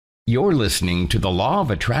You're listening to the Law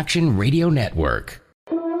of Attraction Radio Network.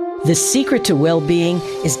 The secret to well-being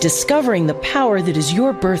is discovering the power that is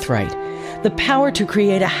your birthright, the power to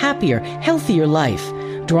create a happier, healthier life,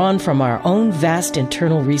 drawn from our own vast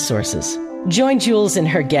internal resources. Join Jules and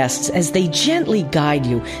her guests as they gently guide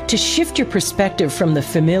you to shift your perspective from the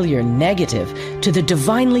familiar negative to the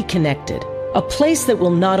divinely connected, a place that will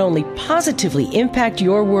not only positively impact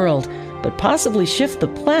your world, but possibly shift the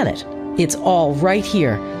planet. It's all right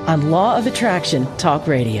here on Law of Attraction Talk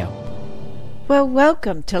Radio. Well,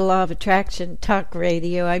 welcome to Law of Attraction Talk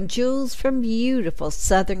Radio. I'm Jules from beautiful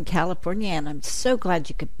Southern California, and I'm so glad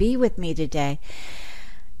you could be with me today.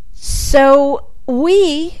 So,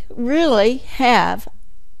 we really have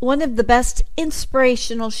one of the best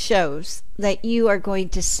inspirational shows that you are going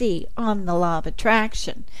to see on the Law of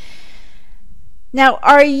Attraction. Now,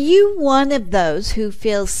 are you one of those who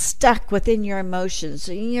feels stuck within your emotions,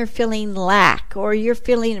 and you're feeling lack, or you're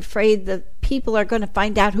feeling afraid that people are going to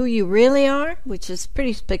find out who you really are, which is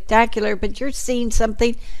pretty spectacular, but you're seeing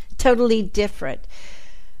something totally different?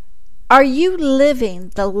 Are you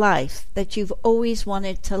living the life that you've always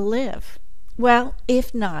wanted to live? Well,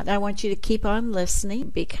 if not, I want you to keep on listening,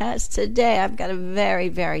 because today I've got a very,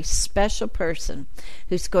 very special person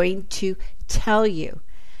who's going to tell you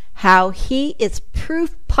how he is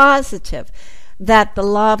proof positive that the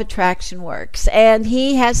law of attraction works. And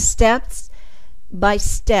he has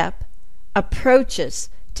step-by-step approaches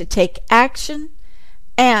to take action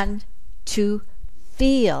and to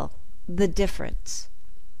feel the difference.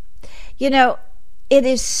 You know, it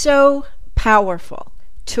is so powerful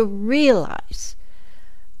to realize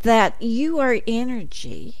that you are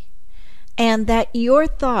energy and that your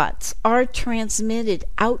thoughts are transmitted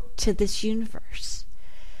out to this universe.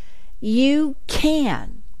 You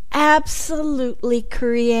can absolutely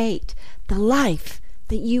create the life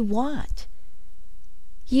that you want.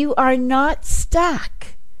 You are not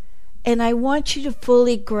stuck. And I want you to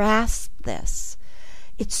fully grasp this.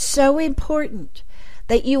 It's so important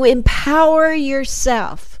that you empower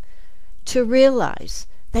yourself to realize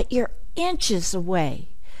that you're inches away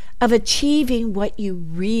of achieving what you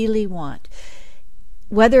really want.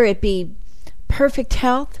 Whether it be perfect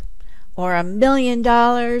health, or $1 million,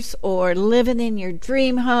 or living in your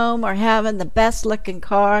dream home, or having the best looking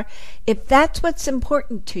car, if that's what's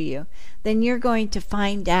important to you, then you're going to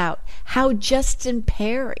find out how Justin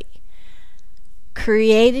Perry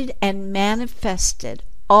created and manifested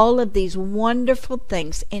all of these wonderful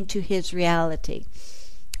things into his reality.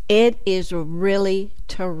 It is really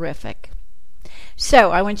terrific.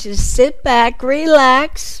 So I want you to sit back,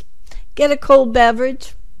 relax, get a cold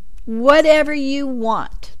beverage, whatever you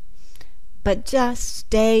want. But just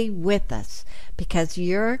stay with us, because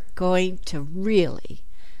you're going to really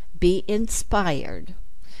be inspired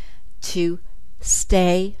to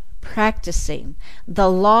stay practicing the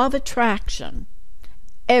law of attraction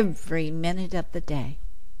every minute of the day.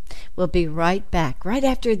 We'll be right back, right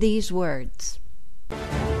after these words.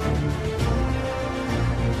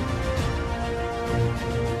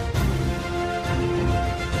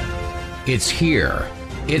 It's here,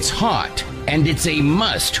 it's hot, and it's a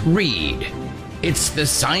must-read. It's the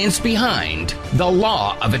science behind the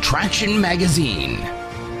Law of Attraction magazine.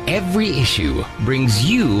 Every issue brings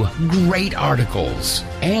you great articles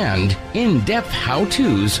and in-depth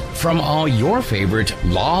how-tos from all your favorite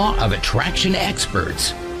Law of Attraction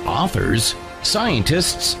experts, authors,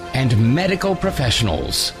 scientists, and medical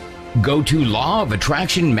professionals. Go to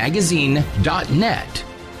lawofattractionmagazine.net.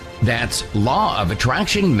 That's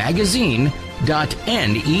lawofattractionmagazine.net.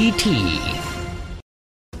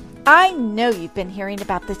 I know you've been hearing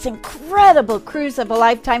about this incredible cruise of a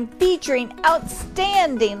lifetime featuring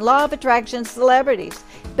outstanding law of attraction celebrities.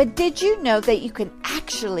 But did you know that you can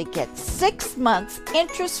actually get 6 months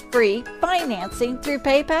interest-free financing through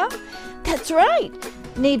PayPal? That's right.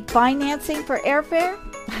 Need financing for airfare?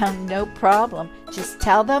 No problem. Just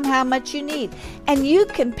tell them how much you need, and you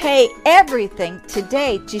can pay everything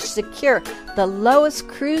today to secure the lowest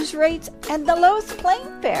cruise rates and the lowest plane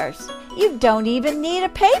fares. You don't even need a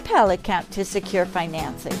PayPal account to secure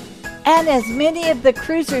financing. And as many of the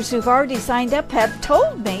cruisers who've already signed up have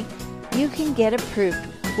told me, you can get approved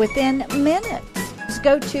within minutes. Just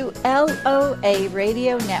go to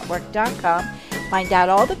LOARadionetwork.com, find out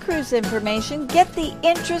all the cruise information, get the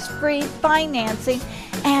interest-free financing,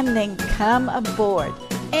 and then come aboard.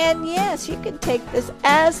 And yes, you can take this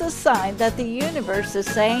as a sign that the universe is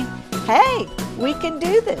saying, hey, we can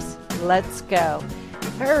do this. Let's go.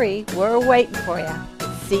 Hurry, we're waiting for you.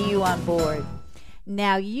 See you on board.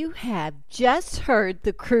 Now, you have just heard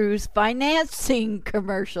the cruise financing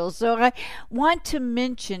commercial, so I want to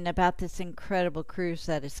mention about this incredible cruise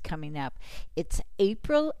that is coming up. It's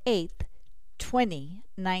April 8th,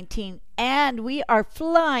 2019, and we are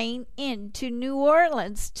flying into New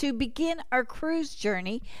Orleans to begin our cruise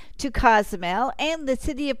journey to Cozumel and the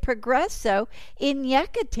city of Progreso in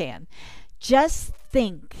Yucatan. Just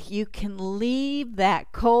think you can leave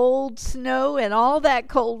that cold snow and all that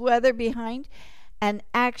cold weather behind and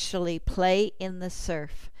actually play in the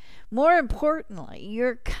surf. More importantly,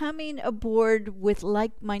 you're coming aboard with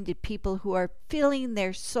like-minded people who are filling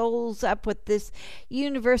their souls up with this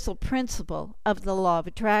universal principle of the law of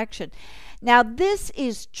attraction. Now, this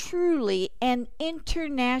is truly an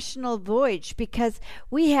international voyage because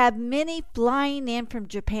we have many flying in from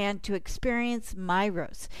Japan to experience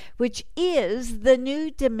Myros, which is the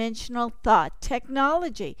new dimensional thought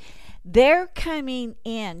technology. They're coming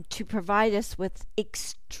in to provide us with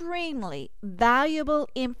extremely valuable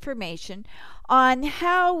information on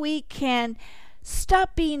how we can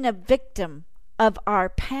stop being a victim of our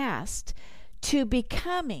past to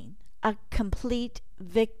becoming a complete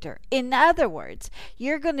victor. In other words,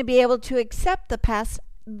 you're going to be able to accept the past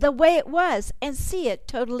the way it was and see it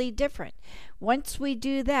totally different. Once we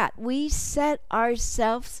do that, we set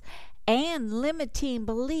ourselves and limiting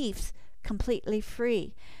beliefs completely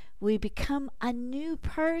free. We become a new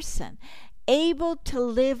person, able to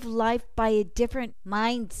live life by a different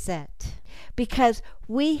mindset because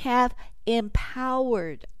we have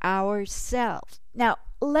empowered ourselves. Now,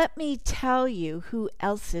 let me tell you who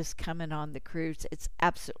else is coming on the cruise. It's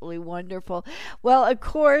absolutely wonderful. Well, of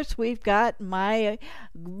course, we've got my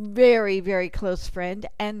very, very close friend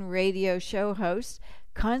and radio show host,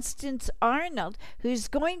 Constance Arnold, who's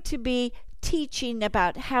going to be teaching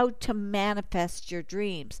about how to manifest your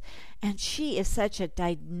dreams. And she is such a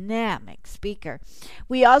dynamic speaker.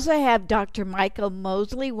 We also have Dr. Michael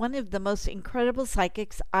Mosley, one of the most incredible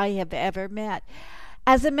psychics I have ever met.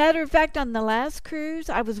 As a matter of fact, on the last cruise,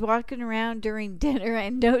 I was walking around during dinner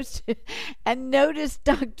and noticed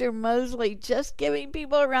Dr. Mosley just giving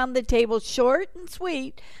people around the table short and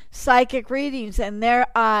sweet psychic readings, and their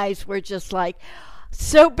eyes were just like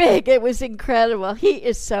so big. It was incredible. He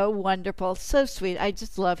is so wonderful, so sweet. I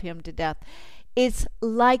just love him to death. It's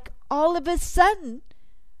like all of a sudden,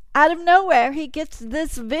 out of nowhere, he gets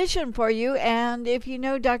this vision for you, and if you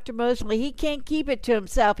know Dr. Mosley, he can't keep it to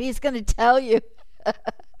himself. He's going to tell you.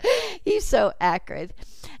 He's so accurate.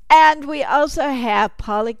 And we also have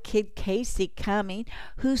Paula Kidd Casey coming,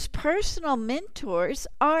 whose personal mentors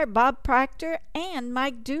are Bob Proctor and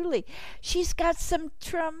Mike Dooley. She's got some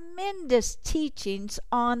tremendous teachings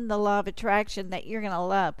on the law of attraction that you're going to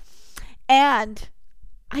love. And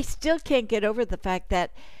I still can't get over the fact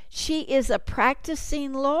that she is a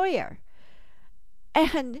practicing lawyer.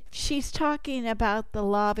 And she's talking about the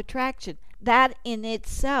law of attraction. That in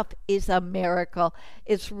itself is a miracle.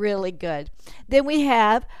 It's really good. Then we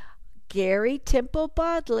have Gary Temple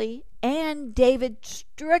Bodley and David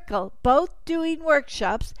Strickle both doing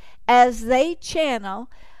workshops as they channel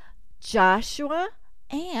Joshua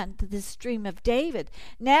and the stream of David.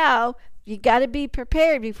 Now, you got to be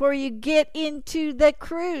prepared before you get into the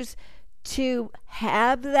cruise to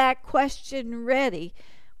have that question ready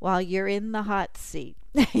while you're in the hot seat.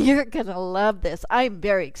 You're going to love this. I'm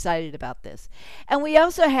very excited about this. And we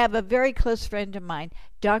also have a very close friend of mine,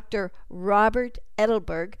 Dr. Robert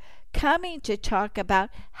Edelberg, coming to talk about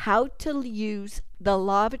how to use the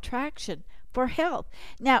law of attraction for health.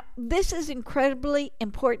 Now, this is incredibly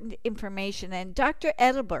important information, and Dr.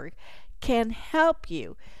 Edelberg can help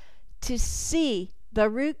you to see the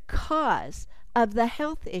root cause of the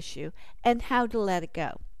health issue and how to let it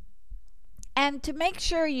go. And to make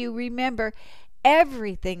sure you remember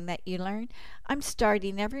everything that you learn, I'm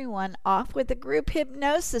starting everyone off with a group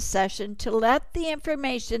hypnosis session to let the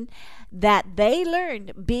information that they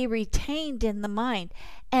learned be retained in the mind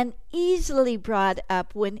and easily brought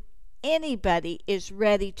up when anybody is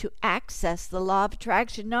ready to access the law of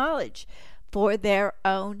attraction knowledge for their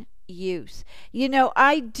own use. You know,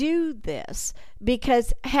 I do this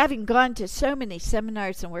because having gone to so many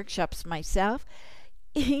seminars and workshops myself,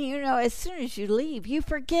 you know, as soon as you leave, you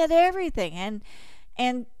forget everything,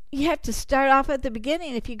 and you have to start off at the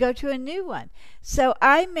beginning if you go to a new one. So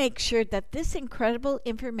I make sure that this incredible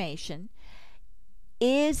information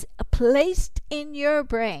is placed in your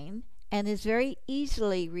brain and is very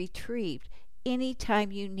easily retrieved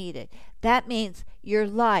anytime you need it. That means your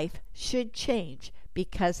life should change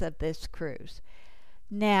because of this cruise.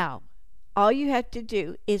 Now, all you have to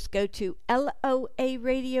do is go to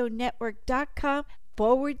loaradionetwork.com/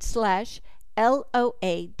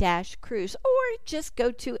 LOA-cruise, or just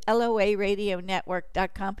go to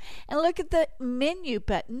LOAradionetwork.com and look at the menu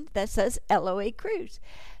button that says LOA Cruise.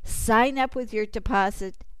 Sign up with your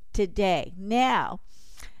deposit today. Now,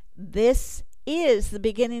 this is the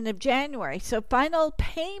beginning of January, so final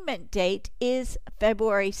payment date is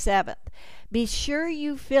February 7th. Be sure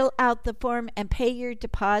you fill out the form and pay your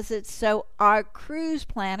deposit so our cruise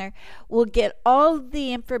planner will get all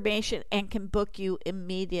the information and can book you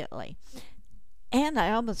immediately. And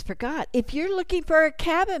I almost forgot, if you're looking for a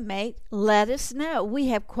cabin mate, let us know. We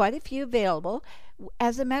have quite a few available.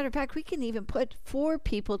 As a matter of fact, we can even put 4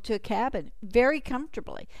 people to a cabin very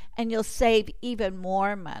comfortably, and you'll save even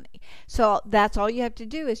more money. So that's all you have to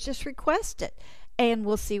do is just request it, and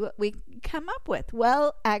we'll see what we come up with.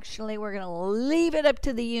 Well, actually, we're going to leave it up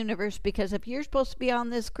to the universe, because if you're supposed to be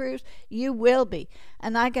on this cruise, you will be.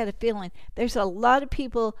 And I got a feeling there's a lot of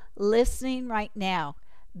people listening right now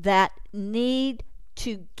that need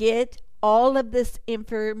to get all of this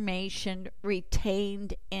information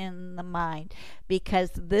retained in the mind,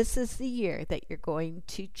 because this is the year that you're going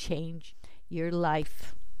to change your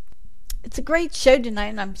life. It's a great show tonight,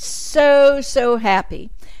 and I'm so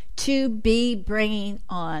happy to be bringing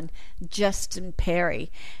on Justin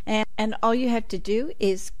Perry. And all you have to do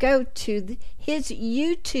is go to his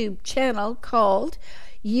YouTube channel called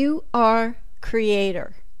You Are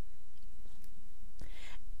Creator.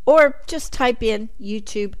 Or just type in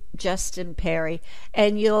YouTube Justin Perry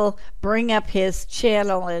and you'll bring up his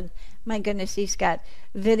channel. And my goodness, he's got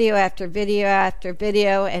video after video after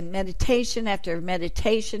video and meditation after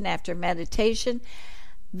meditation after meditation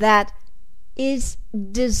that is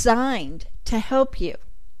designed to help you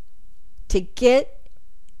to get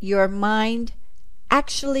your mind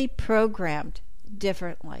actually programmed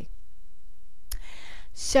differently.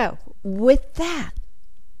 So, with that,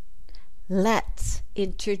 let's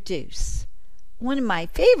introduce one of my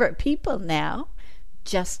favorite people now,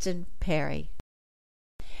 Justin Perry.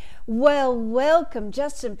 Well, welcome,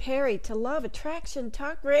 Justin Perry, to Law of Attraction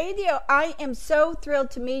Talk Radio. I am so thrilled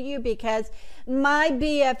to meet you because my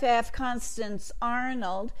BFF, Constance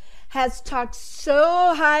Arnold, has talked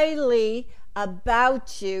so highly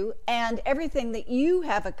about you and everything that you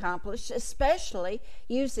have accomplished, especially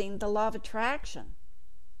using the Law of Attraction.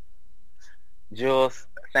 Jules,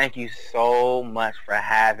 thank you so much for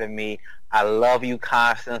having me. I love you,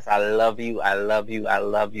 Constance. I love you. I love you. I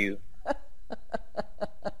love you.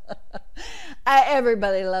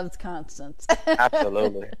 Everybody loves Constance.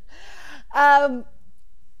 Absolutely.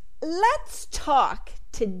 Let's talk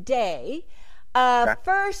today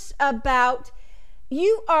first about,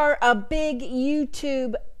 you are a big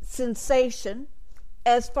YouTube sensation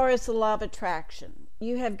as far as the Law of Attraction.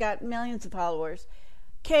 You have got millions of followers.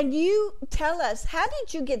 Can you tell us, how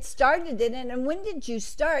did you get started in it, and when did you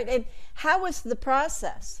start, and how was the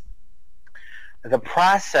process? The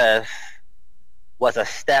process was a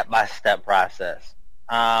step-by-step process.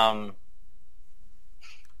 The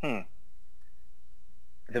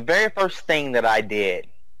very first thing that I did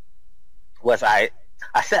was I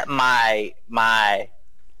set my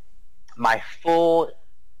full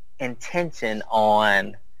intention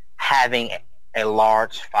on having a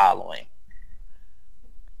large following.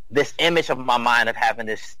 This image of my mind of having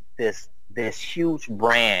this huge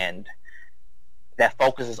brand that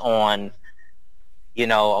focuses on,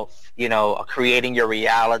 creating your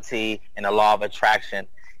reality and the law of attraction.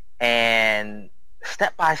 And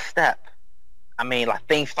step by step,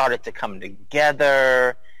 things started to come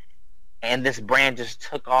together, and this brand just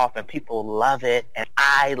took off, and people love it, and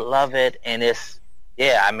I love it, and this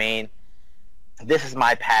is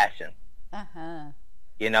my passion.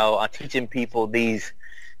 Teaching people these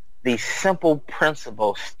simple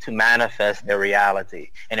principles to manifest their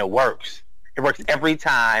reality. And it works. It works every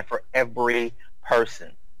time for every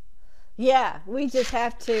person. Yeah, we just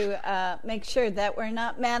have to make sure that we're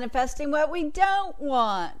not manifesting what we don't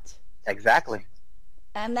want. Exactly.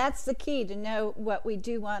 And that's the key, to know what we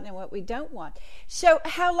do want and what we don't want. So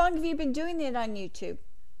how long have you been doing it on YouTube?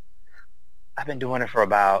 I've been doing it for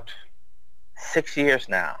about 6 years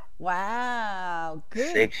now. Wow.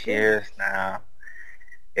 Good. 6 years now.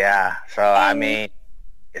 Yeah, so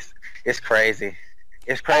it's crazy.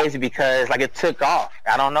 It's crazy because it took off.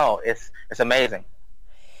 I don't know. It's amazing.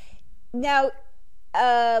 Now,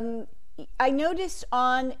 I noticed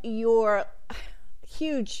on your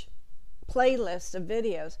huge playlist of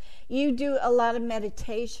videos, you do a lot of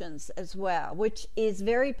meditations as well, which is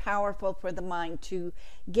very powerful for the mind to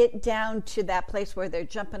get down to that place where they're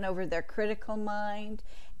jumping over their critical mind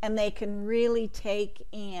and they can really take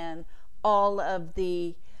in all of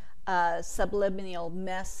the subliminal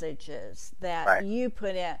messages that Right. you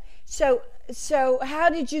put in. So how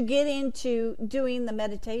did you get into doing the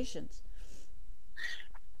meditations?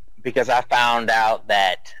 Because I found out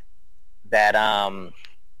that the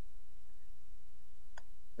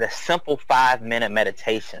simple 5-minute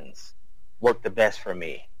meditations work the best for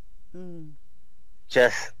me. Mm.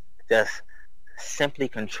 Just simply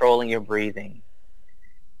controlling your breathing.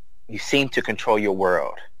 You seem to control your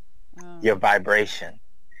world, your vibration,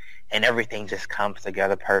 and everything just comes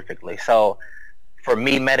together perfectly. So for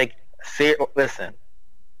me, listen,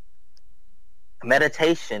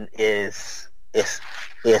 meditation is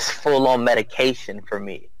full on medication for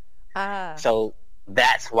me. Ah. So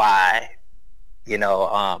that's why, you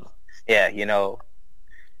know, we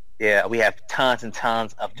have tons and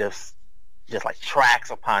tons of just like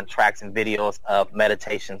tracks upon tracks and videos of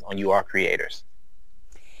meditations on You Are Creators.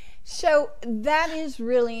 So that is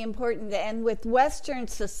really important. And with Western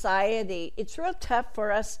society, it's real tough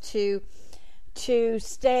for us to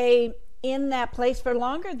stay in that place for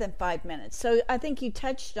longer than 5 minutes. So I think you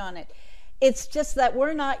touched on it. It's just that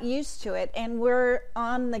we're not used to it, and we're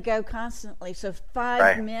on the go constantly. So 5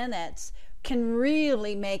 Right. minutes can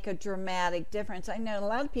really make a dramatic difference. I know a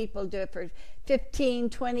lot of people do it for 15,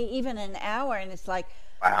 20, even an hour, and it's like,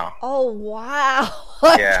 Wow. oh, wow.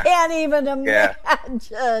 Yeah. I can't even Yeah.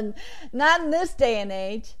 imagine. Not in this day and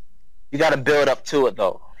age. You got to build up to it,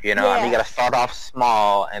 though. You know, I mean, you got Yes. to start off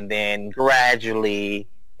small and then gradually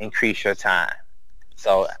increase your time.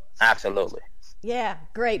 So, absolutely. Yeah,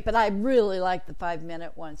 great. But I really like the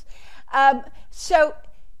 5-minute ones. So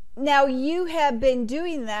now you have been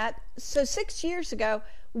doing that. So 6 years ago,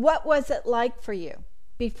 what was it like for you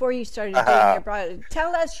before you started doing your project?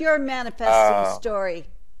 Tell us your manifesting story.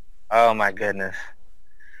 Oh my goodness.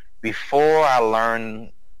 Before I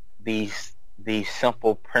learned these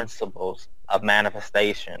simple principles of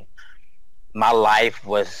manifestation, my life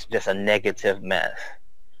was just a negative mess.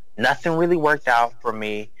 Nothing really worked out for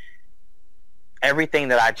me. Everything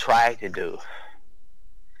that I tried to do,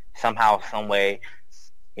 somehow, some way,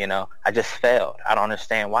 you know, I just failed. I don't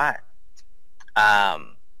understand why.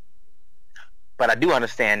 But I do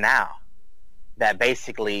understand now that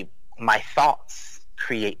basically my thoughts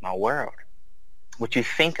create my world. What you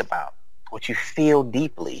think about, what you feel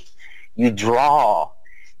deeply, you draw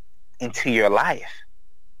into your life.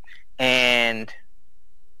 And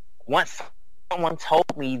once someone told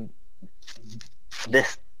me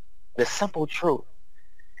this simple truth,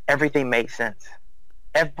 everything makes sense.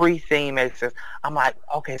 Everything makes sense. I'm like,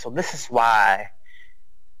 okay, so this is why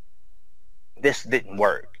this didn't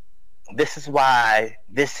work. This is why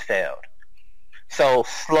this failed. So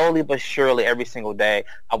slowly but surely, every single day,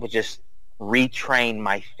 I would just retrain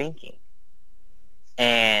my thinking.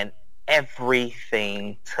 And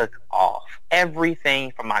everything took off.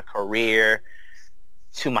 Everything from my career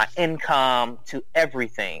to my income to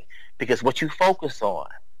everything. Because what you focus on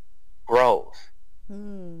grows.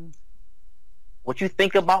 What you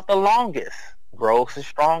think about the longest grows the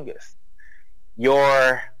strongest.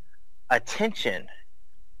 Your attention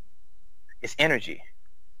is energy.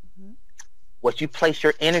 What you place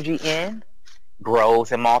your energy in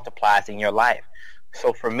grows and multiplies in your life.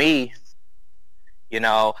 So for me, you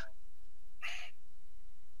know,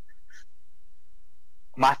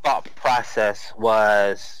 my thought process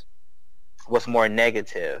was more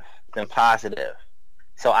negative than positive.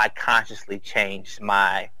 So I consciously changed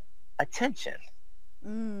my attention.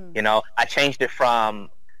 You know, I changed it from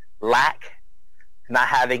lack, not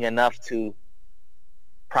having enough, to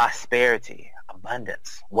prosperity,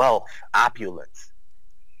 abundance, wealth, opulence.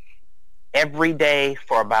 Every day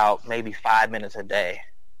for about maybe 5 minutes a day,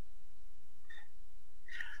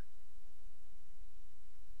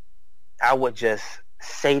 I would just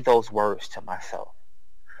say those words to myself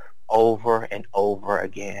over and over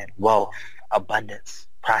again. Wealth, abundance,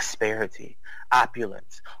 prosperity,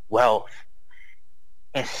 opulence, wealth.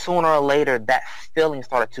 And sooner or later, that feeling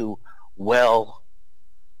started to well,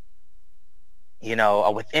 you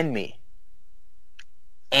know, within me.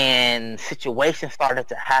 And situations started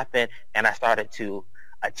to happen, and I started to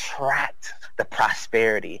attract the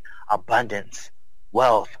prosperity, abundance,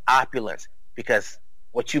 wealth, opulence, because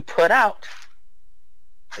what you put out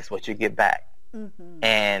is what you get back.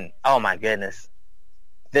 And oh my goodness,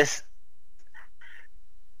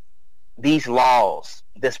 these laws,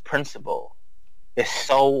 this principle is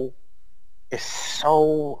so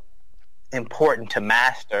important to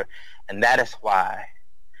master, and that is why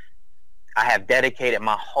I have dedicated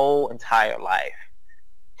my whole entire life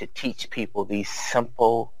to teach people these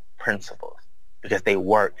simple principles, because they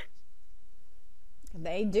work.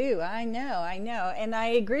 They do. I know. And I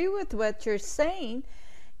agree with what you're saying.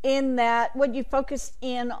 in that what you focus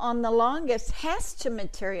in on the longest has to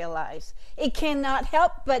materialize. It cannot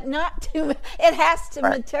help but not to. It has to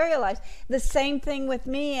materialize. The same thing with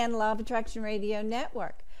me and Law of Attraction Radio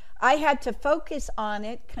Network. I had to focus on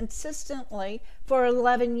it consistently for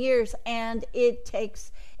 11 years, and it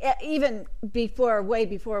takes, even before, way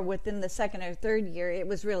before, within the second or third year, it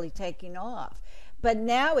was really taking off. But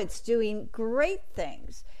now it's doing great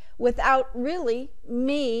things without really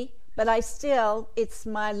me, but it's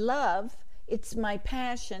my love, it's my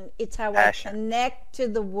passion, it's how I connect to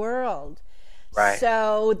the world. Right.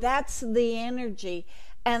 So that's the energy.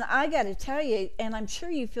 And I got to tell you, and I'm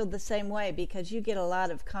sure you feel the same way because you get a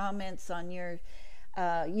lot of comments on your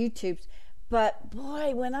YouTubes, but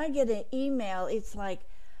boy, when I get an email, it's like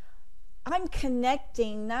I'm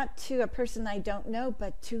connecting not to a person I don't know,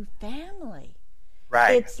 but to family.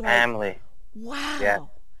 Right, it's like, family. Wow. Yeah.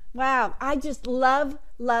 Wow. I just love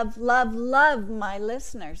my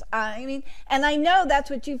listeners. I mean, and I know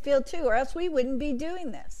that's what you feel too, or else we wouldn't be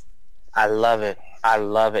doing this. I love it. I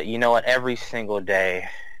love it. You know what? Every single day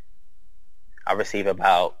I receive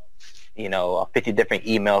about, 50 different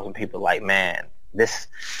emails from people like, man, this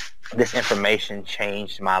information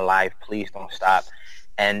changed my life. Please don't stop.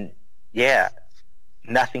 And yeah,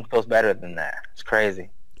 nothing feels better than that. It's crazy.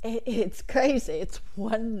 It's crazy. It's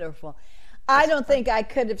wonderful. I don't think I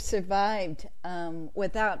could have survived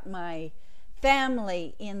without my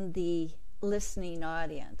family in the listening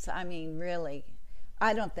audience. I mean, really,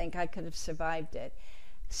 I don't think I could have survived it.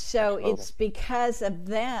 So Absolutely. It's because of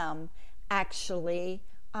them, actually,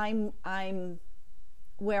 I'm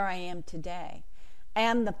where I am today.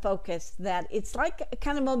 And the focus that it's like a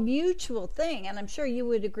kind of a mutual thing. And I'm sure you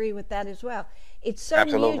would agree with that as well. It's so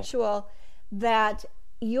Absolutely. mutual that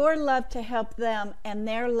your love to help them and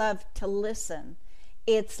their love to listen,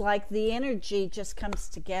 it's like the energy just comes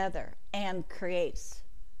together and creates.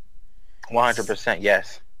 100%,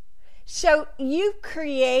 yes. So you've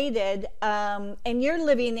created, and you're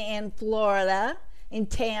living in Florida, in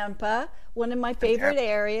Tampa, one of my favorite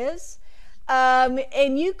areas,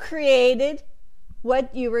 and you created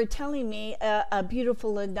what you were telling me, a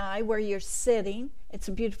beautiful lanai where you're sitting. It's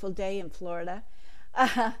a beautiful day in Florida.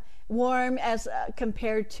 Warm as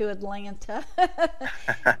compared to Atlanta.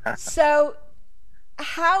 So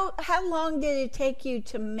how long did it take you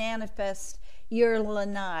to manifest your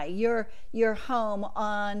lanai, your home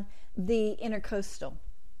on the Intercoastal?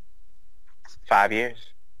 5 years.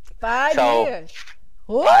 5 So, years.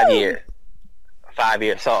 5 years. 5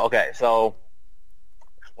 years. So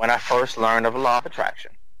when I first learned of the law of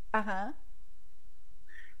attraction, Uh-huh.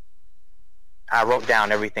 I wrote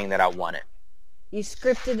down everything that I wanted. You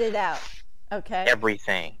scripted it out. Okay.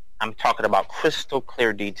 Everything. I'm talking about crystal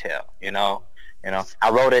clear detail, I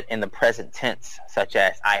wrote it in the present tense, such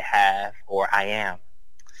as I have or I am.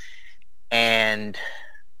 And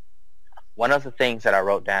one of the things that I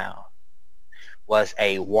wrote down was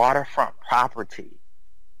a waterfront property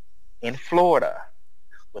in Florida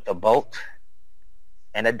with a boat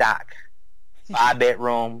and a dock, 5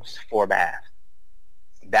 bedrooms, 4 baths.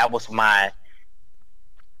 That was my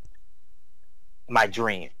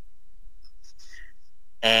dream.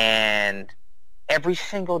 And every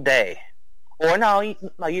single day, or no,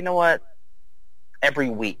 you know what? Every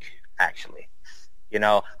week, actually,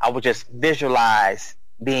 I would just visualize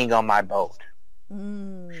being on my boat,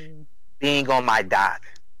 being on my dock,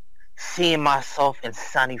 seeing myself in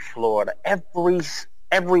sunny Florida.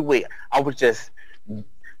 Every week, I would just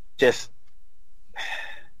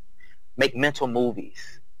make mental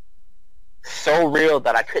movies so real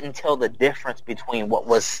that I couldn't tell the difference between what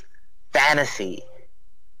was fantasy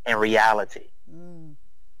and reality.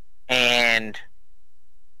 And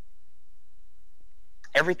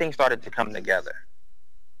everything started to come together.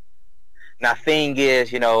 Now, thing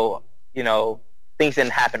is, things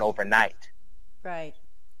didn't happen overnight. Right.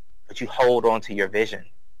 But you hold on to your vision.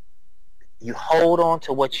 You hold on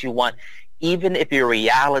to what you want, even if your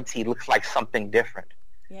reality looks like something different.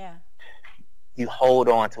 Yeah. You hold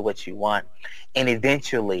on to what you want. And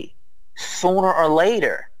eventually, sooner or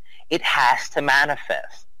later, it has to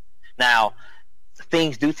manifest. Now,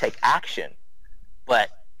 things do take action, but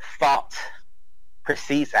thought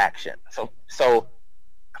precedes action. So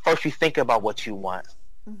first you think about what you want.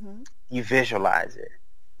 Mm-hmm. You visualize it.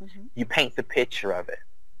 Mm-hmm. You paint the picture of it.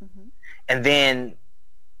 Mm-hmm. And then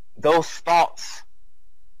those thoughts,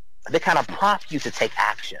 they kind of prompt you to take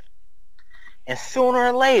action. And sooner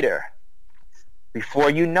or later, before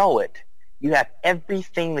you know it, you have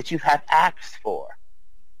everything that you have asked for.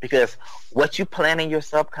 Because what you plan in your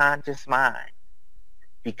subconscious mind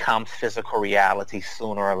becomes physical reality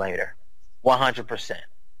sooner or later. 100%.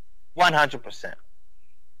 100%.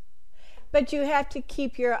 But you have to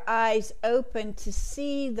keep your eyes open to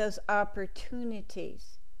see those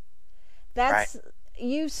opportunities. That's Right.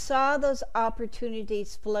 You saw those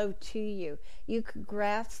opportunities flow to you. You could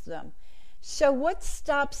grasp them. So what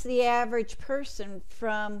stops the average person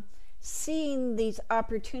from seeing these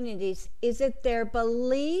opportunities? Is it their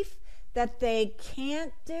belief that they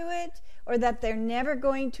can't do it or that they're never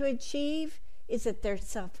going to achieve? Is it their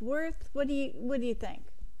self-worth? What do you think?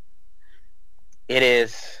 It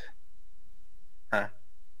is. Huh.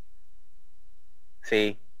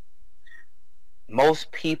 See,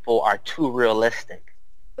 most people are too realistic.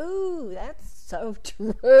 Ooh, that's so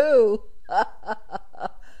true.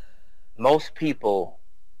 Most people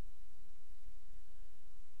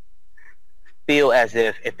feel as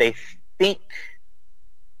if they think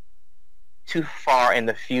too far in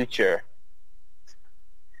the future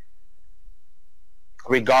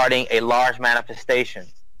regarding a large manifestation,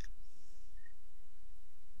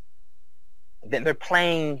 then they're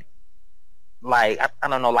playing like, I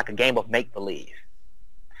don't know, like a game of make-believe.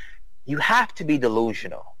 You have to be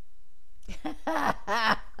delusional.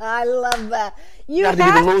 I love that. You gotta be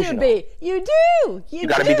have to delusional. be. You do. You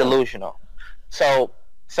got to be delusional. So,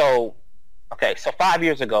 okay, so 5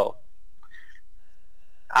 years ago,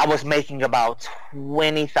 I was making about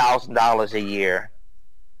 $20,000 a year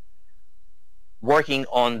working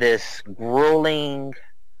on this grueling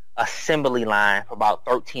assembly line for about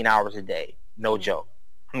 13 hours a day. No joke.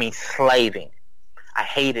 I mean, slaving. I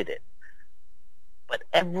hated it. But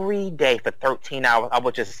every day for 13 hours, I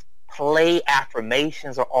would just play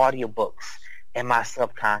affirmations or audiobooks in my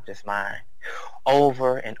subconscious mind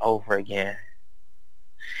over and over again.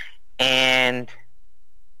 And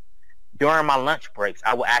during my lunch breaks,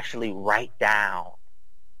 I would actually write down,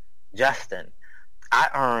 Justin, I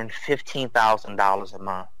earned $15,000 a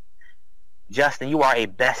month. Justin, you are a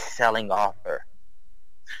best-selling author.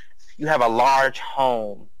 You have a large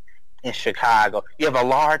home in Chicago. You have a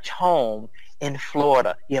large home in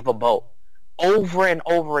Florida. You have a boat. Over and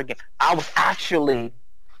over again, I was actually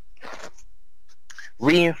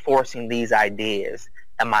reinforcing these ideas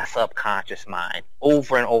in my subconscious mind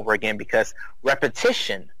over and over again, because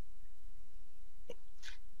repetition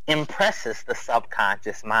impresses the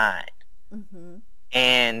subconscious mind. Mm-hmm.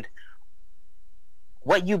 And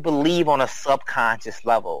what you believe on a subconscious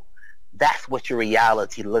level, that's what your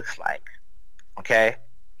reality looks like. Okay?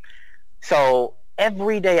 So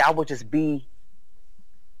every day I would just be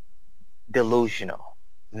delusional,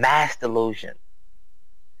 mass delusion.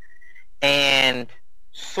 And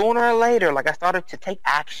sooner or later, like, I started to take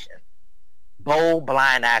action, bold,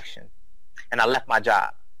 blind action, and I left my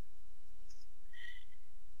job.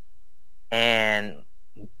 And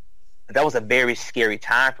that was a very scary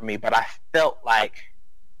time for me, but I felt like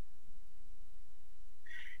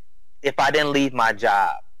if I didn't leave my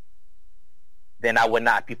job, then I would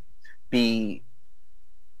not be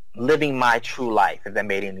living my true life, if that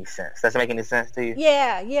made any sense. Does that make any sense to you?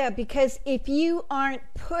 Yeah, because if you aren't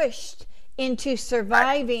pushed into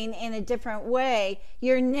surviving in a different way,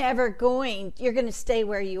 you're going to stay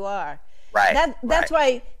where you are. Right. That's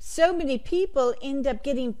why so many people end up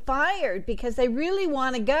getting fired, because they really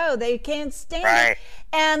want to go. They can't stand it.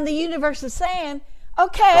 And the universe is saying,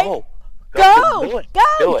 okay, go, get out of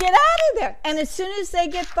there. And as soon as they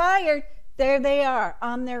get fired, there they are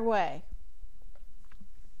on their way.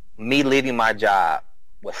 Me leaving my job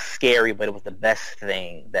was scary, but it was the best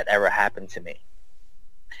thing that ever happened to me.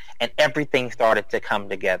 And everything started to come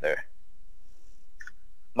together.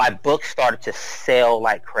 My book started to sell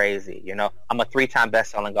like crazy. You know, I'm a 3-time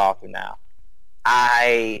best-selling author now.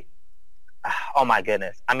 Oh my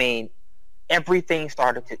goodness. I mean, everything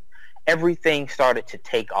started to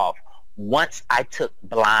take off once I took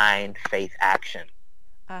blind faith action.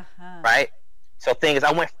 Uh-huh. Right? So thing is,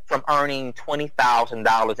 I went from earning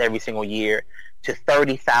 $20,000 every single year to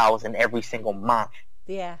 $30,000 every single month.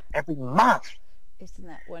 Yeah. Every month. Isn't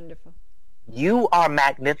that wonderful? You are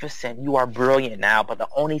magnificent. You are brilliant now, but the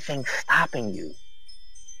only thing stopping you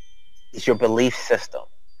is your belief system.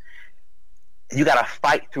 You got to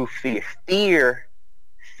fight through fear.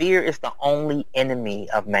 Fear is the only enemy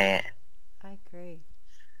of man. I agree.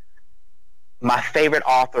 My favorite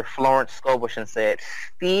author, Florence Scovel, said,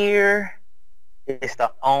 fear is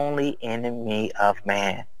the only enemy of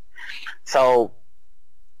man. So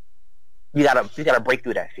you gotta break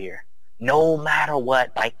through that fear, no matter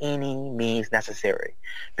what, by any means necessary,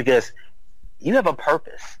 because you have a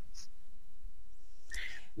purpose.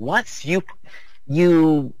 Once you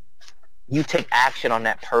take action on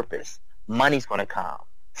that purpose, money's going to come,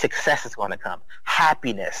 success is going to come,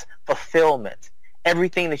 happiness, fulfillment,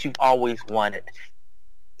 everything that you've always wanted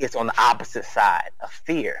it's on the opposite side of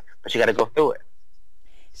fear, but you got to go through it.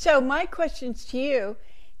 So my question to you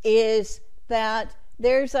is that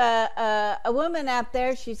there's a woman out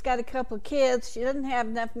there, she's got a couple of kids, she doesn't have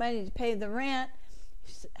enough money to pay the rent.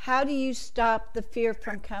 How do you stop the fear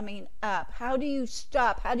from coming up? How do you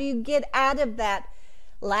get out of that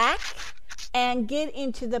lack and get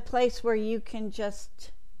into the place where you can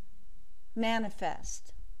just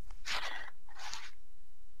manifest?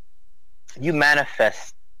 You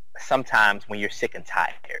manifest sometimes when you're sick and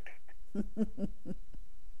tired.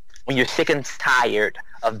 When you're sick and tired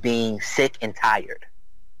of being sick and tired.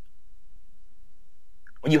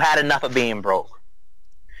 When you had enough of being broke.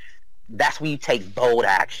 That's when you take bold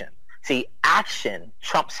action. See, action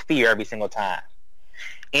trumps fear every single time.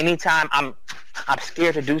 Anytime I'm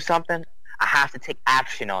scared to do something, I have to take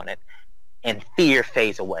action on it, and fear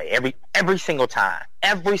fades away every single time.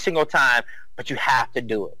 Every single time, but you have to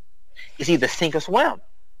do it. It's either sink or swim.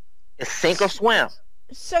 It's sink or swim.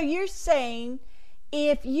 So you're saying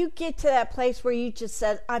if you get to that place where you just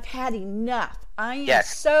said, I've had enough. I am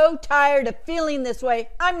so tired of feeling this way.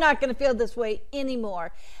 I'm not going to feel this way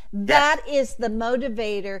anymore. That is the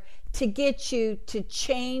motivator to get you to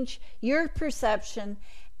change your perception,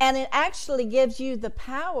 and it actually gives you the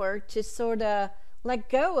power to sort of let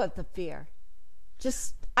go of the fear.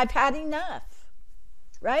 Just, I've had enough,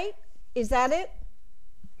 right? Is that it?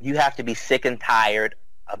 You have to be sick and tired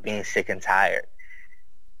of being sick and tired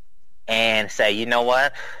and say, you know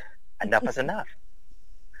what? Enough is enough.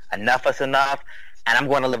 Enough is enough, and I'm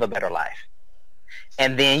going to live a better life.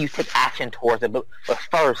 And then you take action towards it. But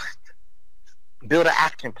first, build an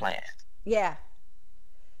action plan. Yeah.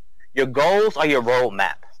 Your goals are your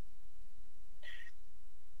roadmap.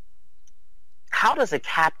 How does a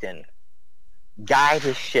captain guide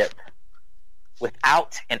his ship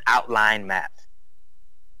without an outline map?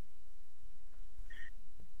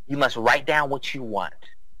 You must write down what you want.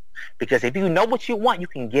 Because if you know what you want, you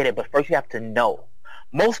can get it. But first you have to know.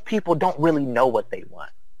 Most people don't really know what they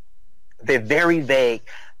want. They're very vague.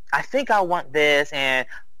 I think I want this, and,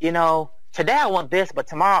 today I want this, but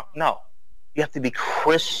tomorrow, no. You have to be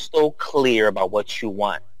crystal clear about what you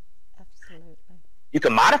want. Absolutely. You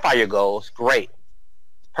can modify your goals. Great.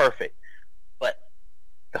 Perfect. But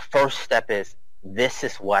the first step is, this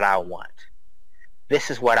is what I want.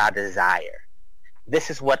 This is what I desire.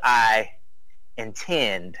 This is what I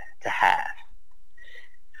intend to have.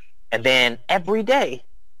 And then every day,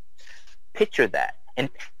 picture that and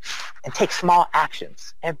take small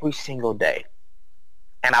actions every single day.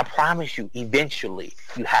 And I promise you, eventually,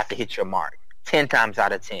 you have to hit your mark 10 times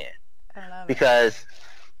out of 10. I love because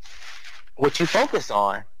what you focus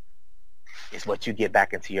on is what you get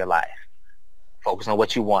back into your life. Focus on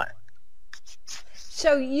what you want.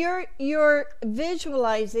 So you're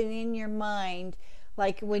visualizing in your mind,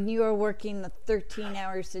 like when you are working the 13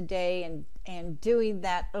 hours a day and doing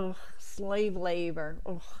that slave labor.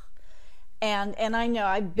 And I know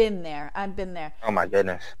I've been there. Oh my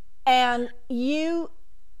goodness. And you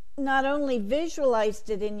not only visualized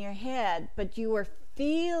it in your head, but you were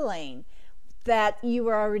feeling that you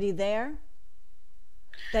were already there?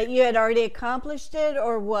 That you had already accomplished it,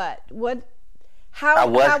 or what? I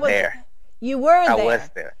was there. You were there. I was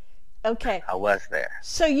there. Okay. I was there.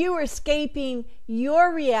 So you were escaping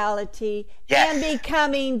your reality and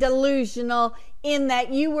becoming delusional in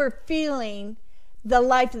that you were feeling the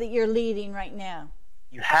life that you're leading right now.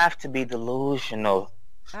 You have to be delusional.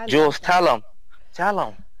 Jules, tell them.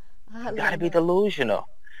 You got to be delusional.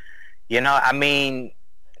 This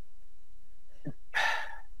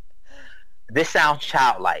sounds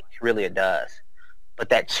childlike. Really, it does. But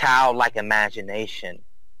that childlike imagination,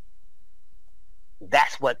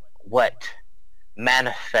 that's what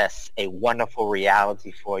manifests a wonderful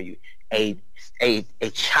reality for you. A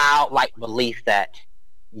childlike belief that,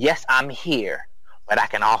 yes, I'm here, but I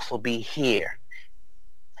can also be here.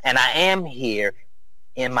 And I am here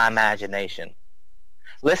in my imagination.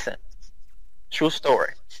 Listen, true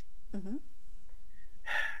story. Mm-hmm.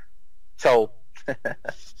 So,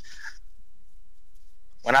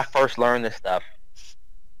 when I first learned this stuff,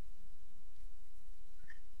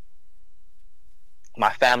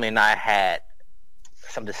 my family and I had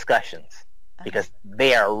some discussions because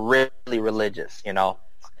they are really religious, But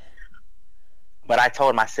I told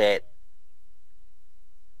them, I said,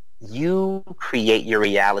 you create your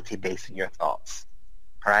reality based on your thoughts,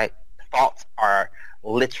 all right? Thoughts are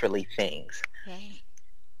literally things. Right.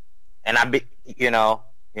 And I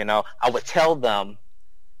would tell them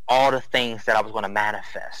all the things that I was going to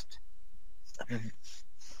manifest.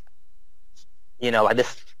 Like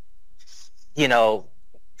this,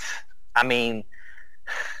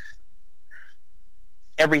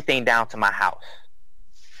 everything down to my house,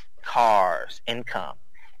 cars, income,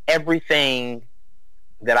 everything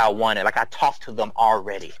that I wanted. Like I talked to them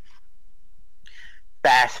already.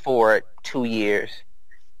 Fast forward 2 years,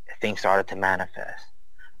 things started to manifest.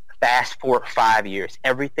 Fast forward 5 years,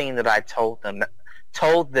 everything that I told them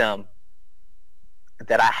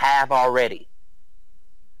that I have already,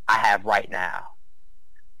 I have right now.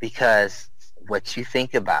 Because what you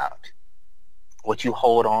think about, what you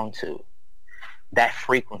hold on to, that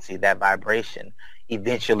frequency, that vibration,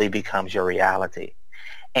 eventually becomes your reality.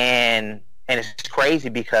 And it's crazy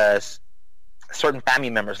because certain family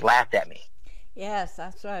members laughed at me. Yes,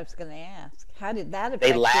 that's what I was going to ask. How did that affect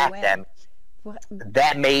They you? laughed at me. What?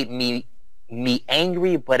 That made me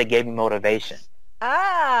angry, but it gave me motivation.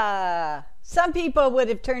 Some people would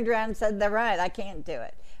have turned around and said, they're right, I can't do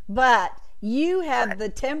it. But you have the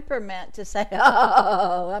temperament to say,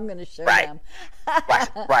 oh, I'm going to show them.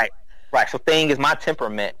 Right. So thing is, my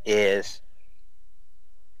temperament is,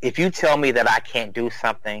 if you tell me that I can't do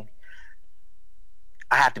something,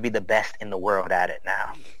 I have to be the best in the world at it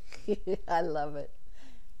now. I love it.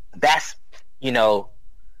 That's,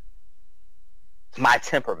 my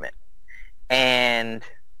temperament. And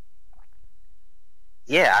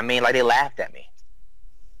yeah, I mean, like, they laughed at me.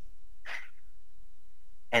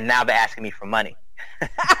 And now they're asking me for money.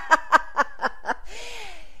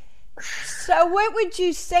 So what would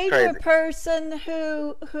you say to a person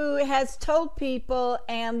who has told people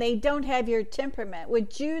and they don't have your temperament?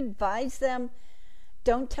 Would you advise them,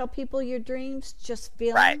 don't tell people your dreams, just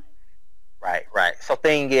feel them? Right. So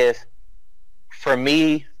thing is, for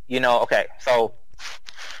me, okay, so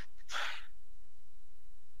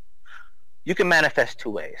you can manifest 2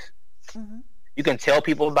 ways. Mm-hmm. You can tell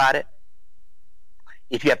people about it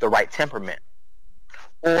if you have the right temperament,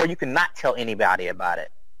 or you can not tell anybody about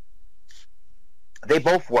it. They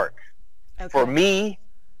both work. Okay. For me,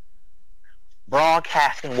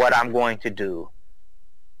 broadcasting what I'm going to do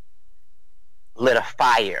lit a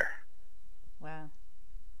fire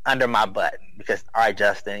under my butt, because, all right,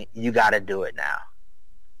 Justin, you got to do it now.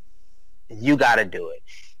 You got to do it.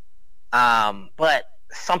 But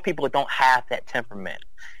some people don't have that temperament.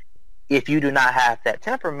 If you do not have that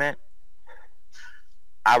temperament,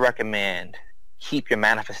 I recommend keep your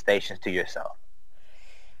manifestations to yourself.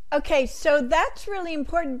 Okay, so that's really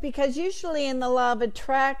important, because usually in the law of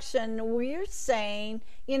attraction, we're saying,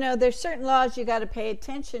 there's certain laws you got to pay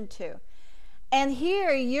attention to. And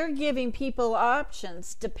here you're giving people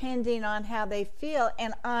options depending on how they feel,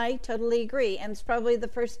 and I totally agree. And it's probably the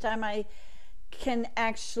first time I can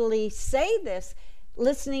actually say this.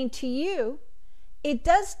 Listening to you, it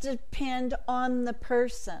does depend on the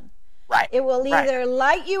person. Right. It will either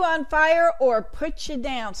light you on fire or put you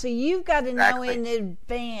down. So you've got to know in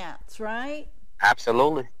advance, right?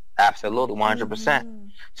 Absolutely. 100%. Mm-hmm.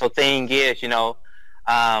 So thing is,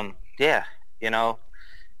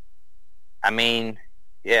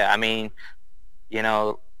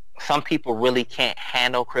 some people really can't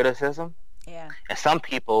handle criticism. Yeah. And some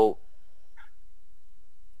people,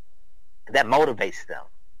 that motivates them.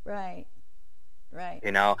 Right.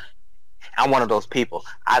 I'm one of those people.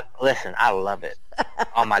 I love it.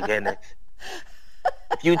 Oh my goodness.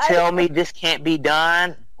 If you tell me this can't be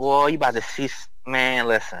done, boy, you about to see, man,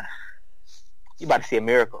 listen. You about to see a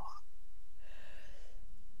miracle.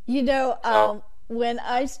 When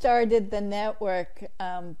I started the network,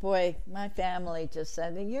 boy, my family just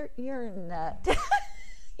said, you're a nut.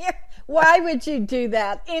 Why would you do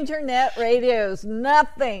that? Internet radio's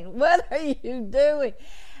nothing. What are you doing?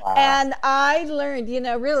 Wow. And I learned,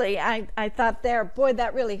 really, I thought boy,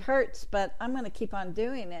 that really hurts, but I'm going to keep on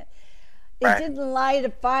doing it. It didn't light a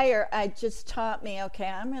fire. It just taught me, okay,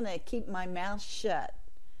 I'm going to keep my mouth shut.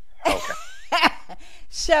 Okay.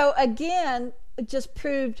 So again, it just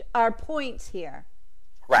proved our points here.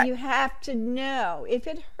 Right. You have to know if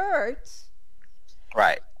it hurts.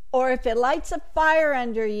 Right. Or if it lights a fire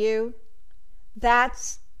under you,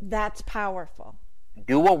 that's powerful.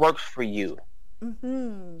 Do what works for you.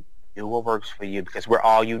 Mm-hmm. Do what works for you, because we're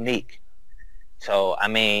all unique. So,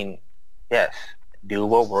 yes, do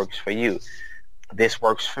what works for you. This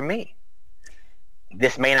works for me.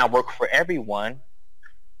 This may not work for everyone,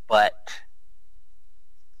 but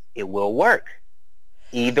it will work.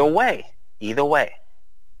 Either way.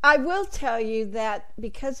 I will tell you that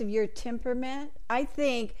because of your temperament, I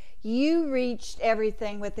think you reached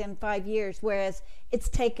everything within 5 years, whereas it's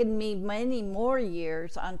taken me many more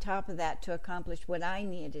years on top of that to accomplish what I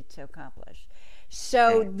needed to accomplish.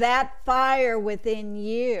 So that fire within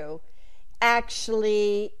you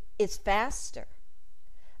actually is faster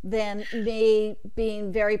than me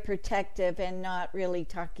being very protective and not really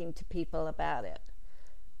talking to people about it.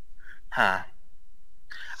 Huh.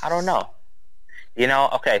 I don't know.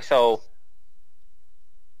 Okay, so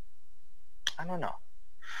I don't know.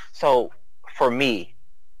 So for me,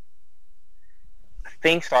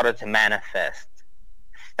 things started to manifest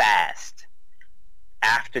fast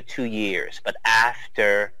after 2 years, but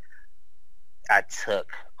after I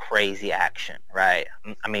took crazy action, right?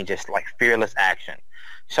 I mean, just like fearless action.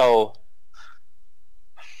 So,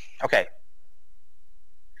 okay,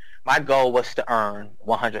 my goal was to earn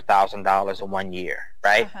 $100,000 in 1 year,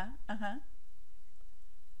 right? Uh-huh. Uh-huh.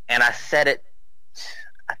 And I set it,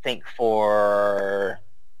 I think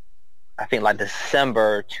like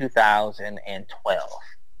December 2012.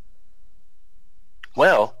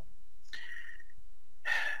 Well,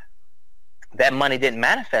 that money didn't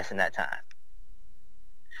manifest in that time.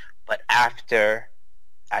 But after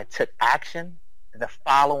I took action, the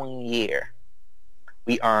following year,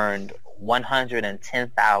 we earned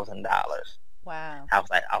 $110,000. Wow. I was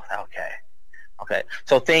like, okay.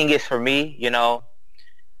 So thing is for me,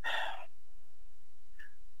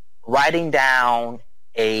 writing down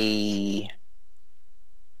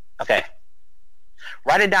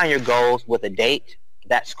writing down your goals with a date,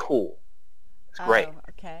 that's cool. It's great. Oh,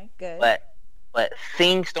 okay, good. But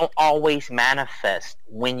things don't always manifest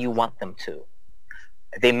when you want them to.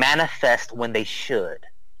 They manifest when they should.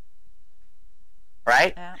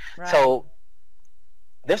 Right? Yeah, right. So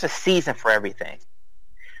there's a season for everything.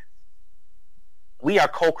 We are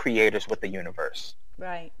co-creators with the universe.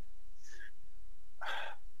 Right.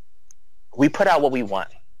 We put out what we want.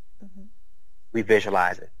 Mm-hmm. We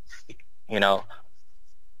visualize it.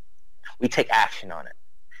 We take action on it.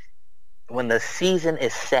 When the season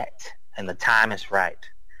is set and the time is right,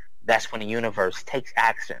 that's when the universe takes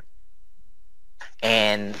action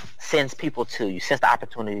and sends people to you, sends the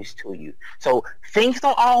opportunities to you. So things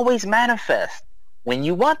don't always manifest when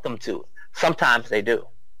you want them to. Sometimes they do.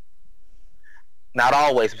 Not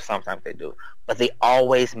always, but sometimes they do. But they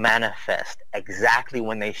always manifest exactly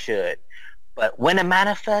when they should. But when it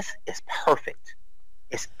manifests, it's perfect.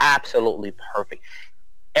 It's absolutely perfect.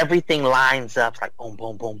 Everything lines up. It's like boom,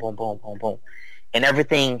 boom, boom, boom, boom, boom, boom. And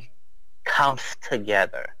everything comes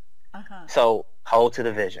together. Uh-huh. So hold to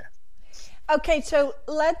the vision. Okay, so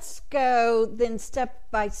let's go then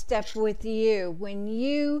step by step with you. When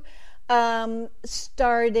you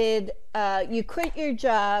started, you quit your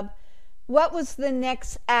job, what was the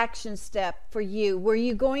next action step for you? Were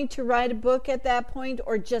you going to write a book at that point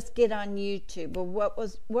or just get on YouTube? Or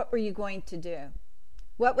what were you going to do?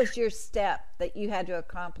 What was your step that you had to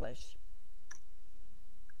accomplish?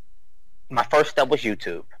 My first step was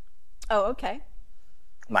YouTube. Oh, okay.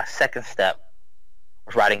 My second step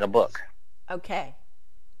was writing a book. Okay.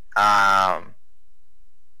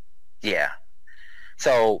 Yeah.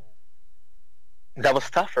 So that was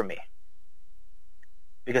tough for me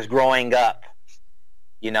because growing up,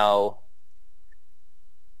 they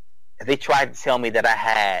tried to tell me that I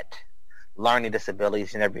had learning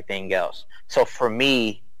disabilities and everything else. So for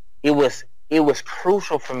me, it was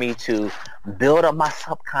crucial for me to build up my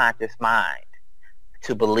subconscious mind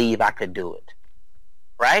to believe I could do it.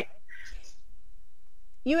 Right?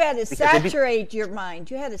 You had to saturate your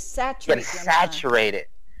mind. You had to saturate your mind. It.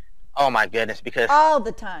 Oh my goodness, because all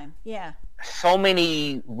the time. Yeah. So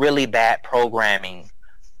many really bad programming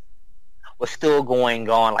was still going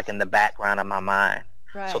on like in the background of my mind.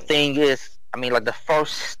 Right. So thing is, like the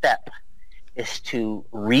first step is to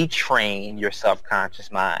retrain your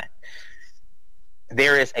subconscious mind.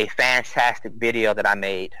 There is a fantastic video that I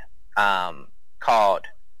made called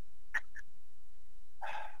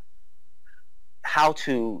How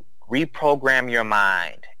to Reprogram Your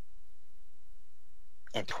Mind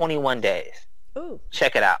in 21 days. Ooh.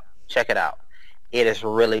 Check it out. It is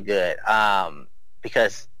really good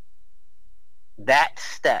because that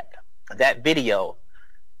step, that video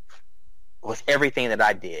was everything that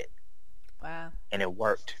I did. Wow. And it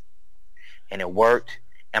worked. And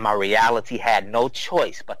my reality had no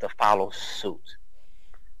choice but to follow suit.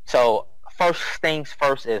 So first things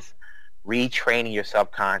first is retraining your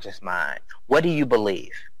subconscious mind. What do you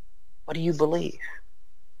believe?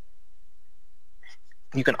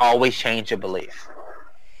 You can always change your belief.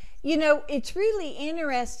 It's really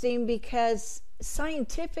interesting because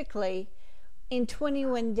scientifically, in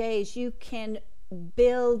 21 days, you can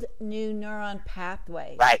build new neuron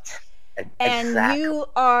pathways. Right. And exactly. You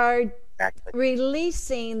are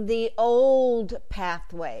releasing the old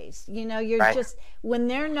pathways. You're right. just, when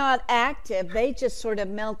they're not active, they just sort of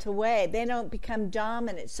melt away. They don't become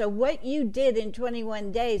dominant. So what you did in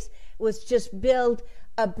 21 days was just build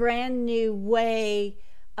a brand new way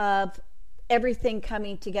of everything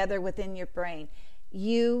coming together within your brain.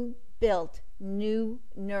 You built new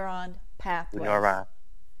neuron pathways. Neuron.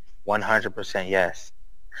 100%, yes.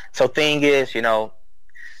 So thing is, there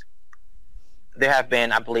have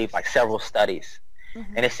been, I believe, like several studies,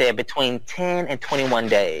 and it said between 10 and 21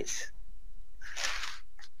 days,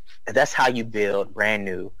 that's how you build brand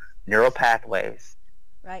new neural pathways.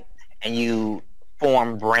 Right. And you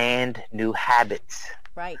form brand new habits.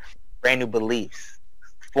 Right. Brand new beliefs.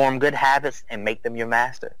 Form good habits and make them your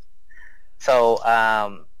masters. So,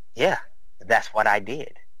 yeah, that's what I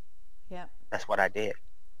did. Yeah. That's what I did.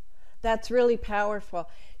 That's really powerful.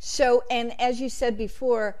 So, and as you said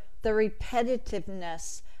before, the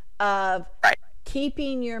repetitiveness of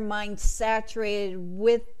keeping your mind saturated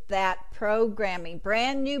with that programming,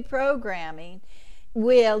 brand new programming,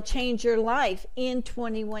 will change your life in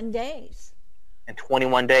 21 days. In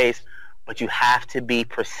 21 days, but you have to be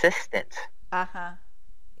persistent. Uh-huh.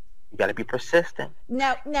 You got to be persistent.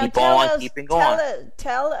 Now keep tell on, us, keeping going.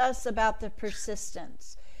 Tell us about the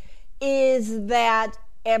persistence. Is that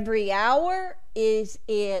every hour? Is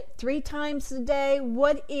it 3 times a day?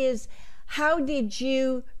 How did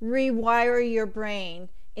you rewire your brain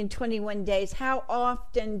in 21 days? How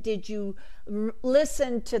often did you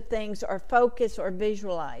listen to things or focus or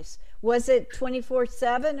visualize? Was it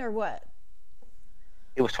 24/7 or what?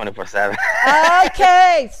 It was 24/7.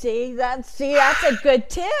 Okay, see that's a good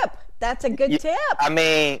tip. That's a good tip. I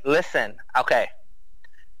mean, listen, okay.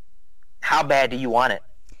 How bad do you want it?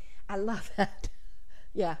 I love that.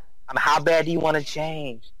 Yeah. I mean, how bad do you want to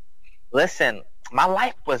change? Listen, my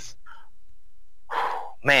life was,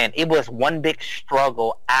 man, it was one big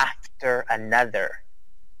struggle after another.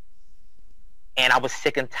 And I was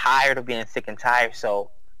sick and tired of being sick and tired.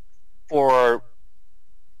 So for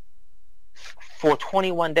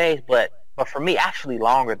 21 days, but for me, actually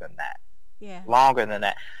longer than that. Yeah. Longer than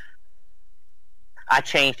that. I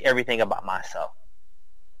changed everything about myself.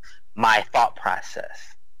 My thought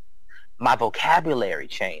process. My vocabulary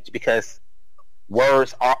changed because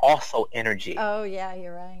words are also energy. Oh, yeah,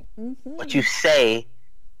 you're right. Mm-hmm. What you say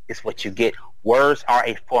is what you get. Words are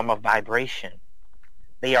a form of vibration.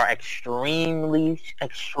 They are extremely,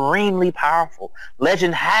 extremely powerful.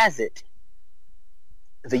 Legend has it,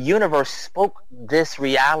 the universe spoke this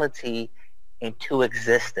reality into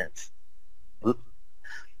existence.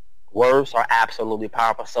 Words are absolutely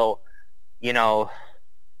powerful. So,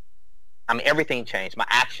 everything changed. My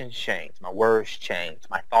actions changed. My words changed.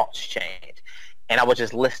 My thoughts changed. And I would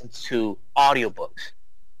just listen to audiobooks.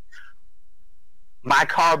 My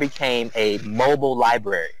car became a mobile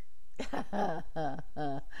library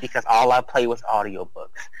because all I played was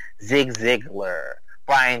audiobooks. Zig Ziglar,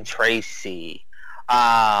 Brian Tracy,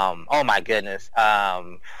 oh my goodness,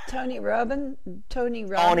 Tony Robbins,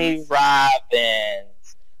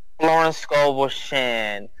 Florence Scovel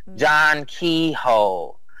Shinn, John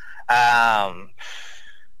Kehoe.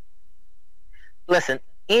 Listen,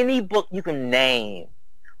 any book you can name,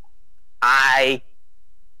 I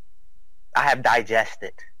have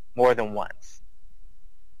digested more than once.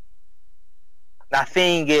 Now,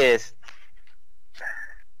 thing is,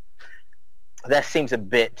 that seems a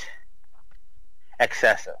bit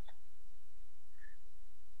excessive.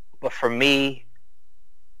 But for me,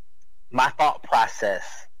 my thought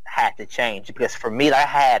process had to change because for me, I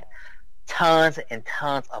had tons and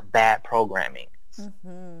tons of bad programming.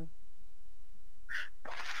 Mm-hmm.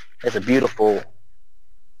 There's a beautiful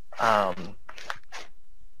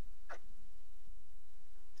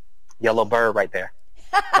yellow bird right there.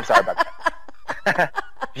 I'm sorry about that.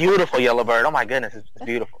 Beautiful yellow bird. Oh my goodness, it's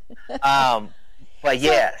beautiful. But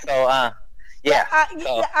yeah,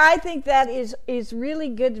 I think that is really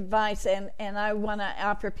good advice, and I want to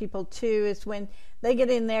offer people too is when they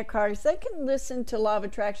get in their cars, they can listen to Law of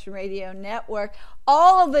Attraction Radio Network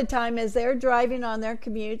all of the time as they're driving on their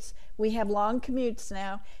commutes. We have long commutes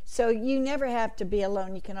now, so you never have to be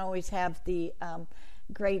alone. You can always have the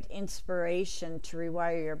great inspiration to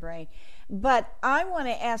rewire your brain. But I want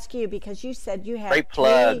to ask you, because you said you have great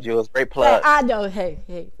plug, Jules. Great plug. I know.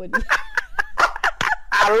 Hey. What do you...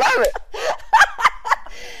 I love it.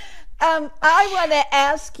 I want to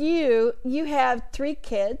ask you. You have 3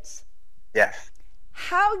 kids. Yes.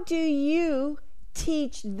 How do you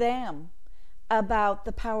teach them about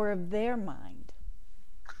the power of their mind?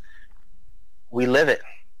 We live it.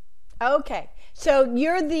 Okay. So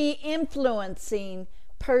you're the influencing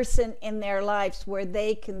person in their lives where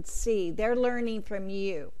they can see. They're learning from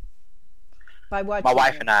you by watching. My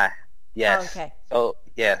wife and I. Yes. Oh, okay. So,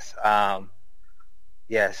 yes.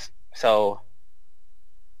 Yes. So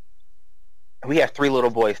we have 3 little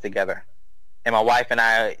boys together. And my wife and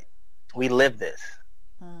I, we live this.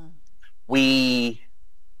 We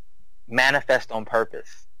manifest on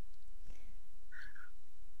purpose.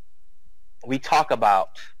 we talk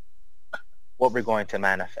about what we're going to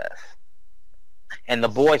manifest. And the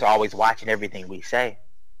boys are always watching everything we say.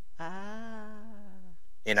 Ah.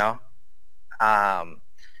 You know?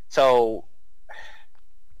 So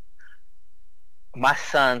my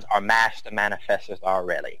sons are master manifestors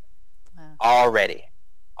already. Wow. Already.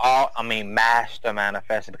 Master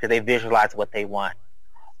manifestors, because they visualize what they want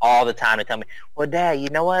all the time. They tell me, well, Dad, you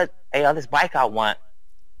know what? Hey, this bike I want.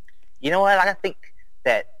 You know what? I think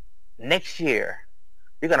that next year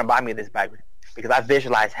you're going to buy me this bike because I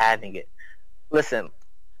visualize having it. Listen,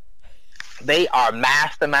 they are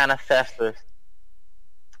master manifestors,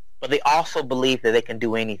 but they also believe that they can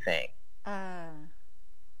do anything. I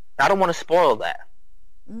don't want to spoil that.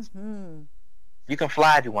 Mm-hmm. You can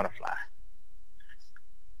fly if you want to fly.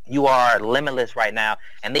 You are limitless right now,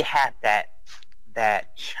 and they have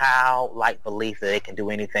that childlike belief that they can do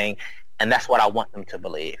anything, and that's what I want them to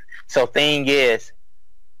believe. So thing is,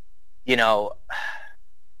 you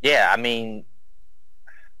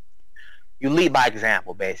lead by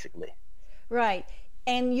example, basically. Right.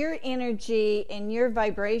 And your energy and your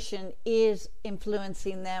vibration is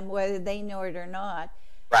influencing them, whether they know it or not.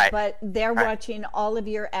 Right. But they're watching all of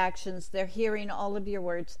your actions. They're hearing all of your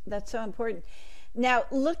words. That's so important. Now,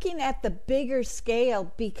 looking at the bigger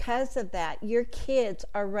scale, because of that, your kids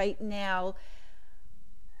are right now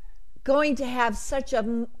going to have such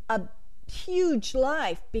a huge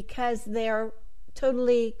life because they're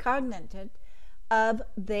totally cognizant of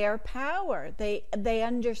their power. They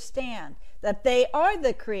understand that they are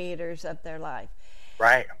the creators of their life.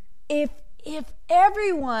 Right. If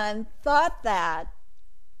everyone thought that,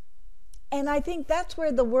 and I think that's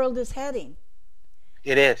where the world is heading.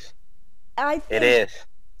 It is. I think it is.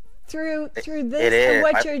 Through this and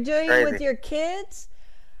what you're doing crazy. with your kids,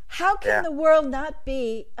 how can the world not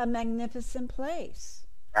be a magnificent place?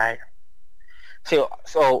 Right. So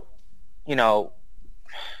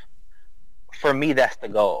for me, that's the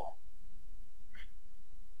goal.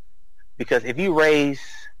 Because if you raise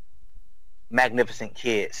magnificent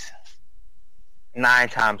kids, 9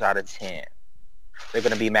 times out of 10, they're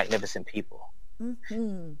going to be magnificent people.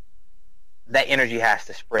 Mm-hmm. That energy has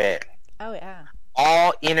to spread. Oh, yeah.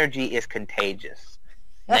 All energy is contagious,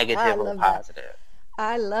 negative or positive.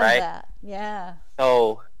 I love that. Yeah.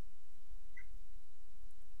 So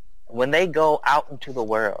when they go out into the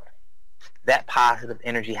world, that positive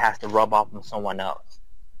energy has to rub off on someone else.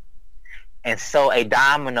 And so a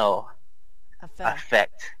domino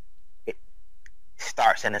effect it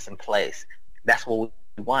starts and it's in place. That's what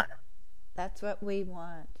we want. That's what we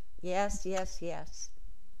want. Yes, yes, yes.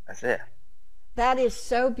 That's it. That is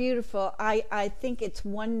so beautiful. I think it's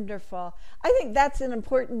wonderful. I think that's an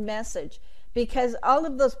important message, because all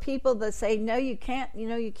of those people that say, no, you can't,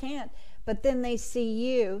 you can't, but then they see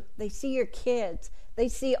you, they see your kids, they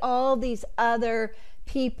see all these other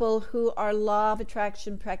people who are law of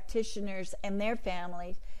attraction practitioners and their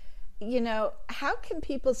families. How can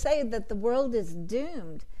people say that the world is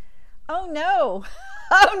doomed? Oh, no.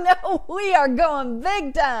 Oh, no, we are going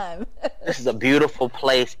big time. This is a beautiful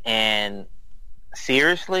place, and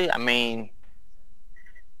seriously,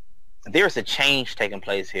 there's a change taking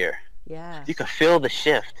place here. Yeah. You can feel the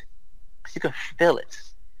shift. You can feel it.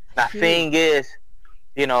 Now, thing is,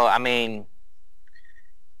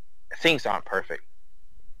 things aren't perfect.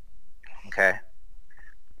 Okay?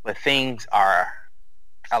 But things are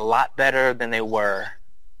a lot better than they were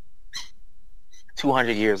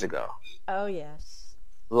 200 years ago. Oh, yes.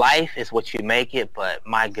 Life is what you make it, but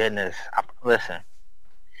my goodness, listen.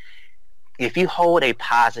 If you hold a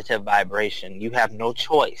positive vibration, you have no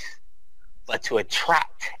choice but to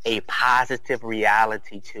attract a positive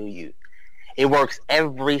reality to you. It works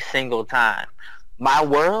every single time. My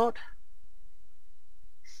world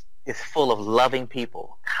is full of loving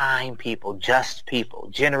people, kind people, just people,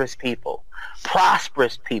 generous people,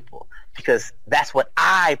 prosperous people, because that's what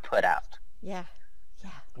I put out. Yeah, yeah.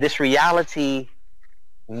 This reality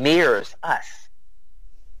mirrors us.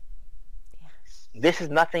 Yes. This is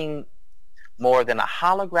nothing more than a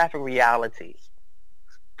holographic reality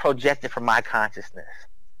projected from my consciousness.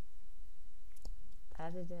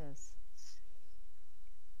 That it is.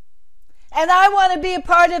 And I want to be a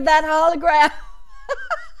part of that hologram.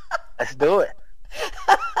 Let's do it.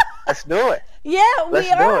 Let's do it. Yeah, we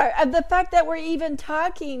are. The fact that we're even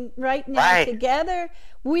talking right now together,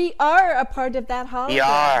 we are a part of that hologram. We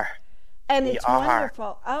are. And it's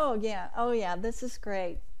wonderful. Oh, yeah. Oh, yeah. This is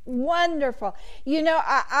great. Wonderful.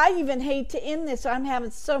 I even hate to end this. I'm having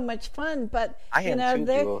so much fun, but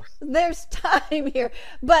there's time here.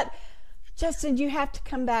 But Justin, you have to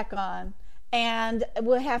come back on And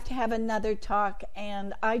we'll have to have another talk.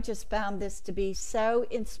 And I just found this to be so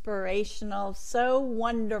inspirational, so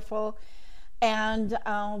wonderful. And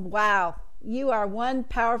wow, you are one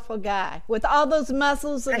powerful guy. With all those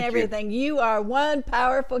muscles and everything, you are one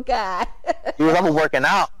powerful guy. Dude, I'm working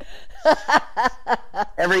out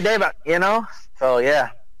every day, but so yeah.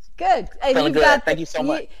 Good. And Feeling good. Thank you so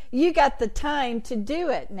much. You got the time to do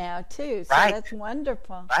it now, too. So that's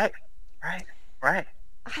wonderful. Right.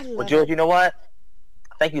 I love Well, Jules, you know what?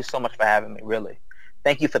 Thank you so much for having me, really.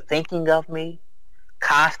 Thank you for thinking of me.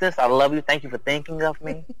 Constance, I love you. Thank you for thinking of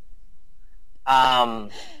me.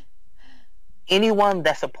 Anyone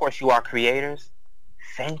that supports You Are Creators,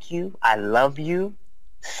 thank you. I love you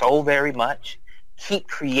so very much. Keep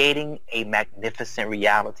creating a magnificent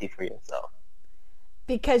reality for yourself.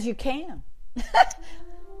 Because you can.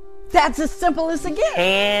 That's as simple as it gets.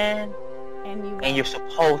 And you're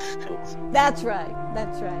supposed to. That's right.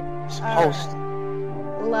 You're supposed to.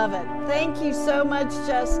 Love it. Thank you so much,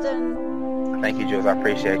 Justin. Thank you, Jules. I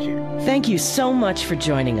appreciate you. Thank you so much for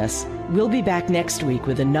joining us. We'll be back next week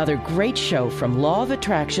with another great show from Law of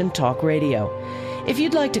Attraction Talk Radio. If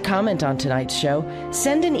you'd like to comment on tonight's show,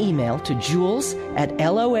 send an email to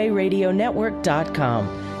jules@loaradionetwork.com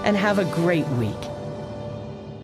and have a great week.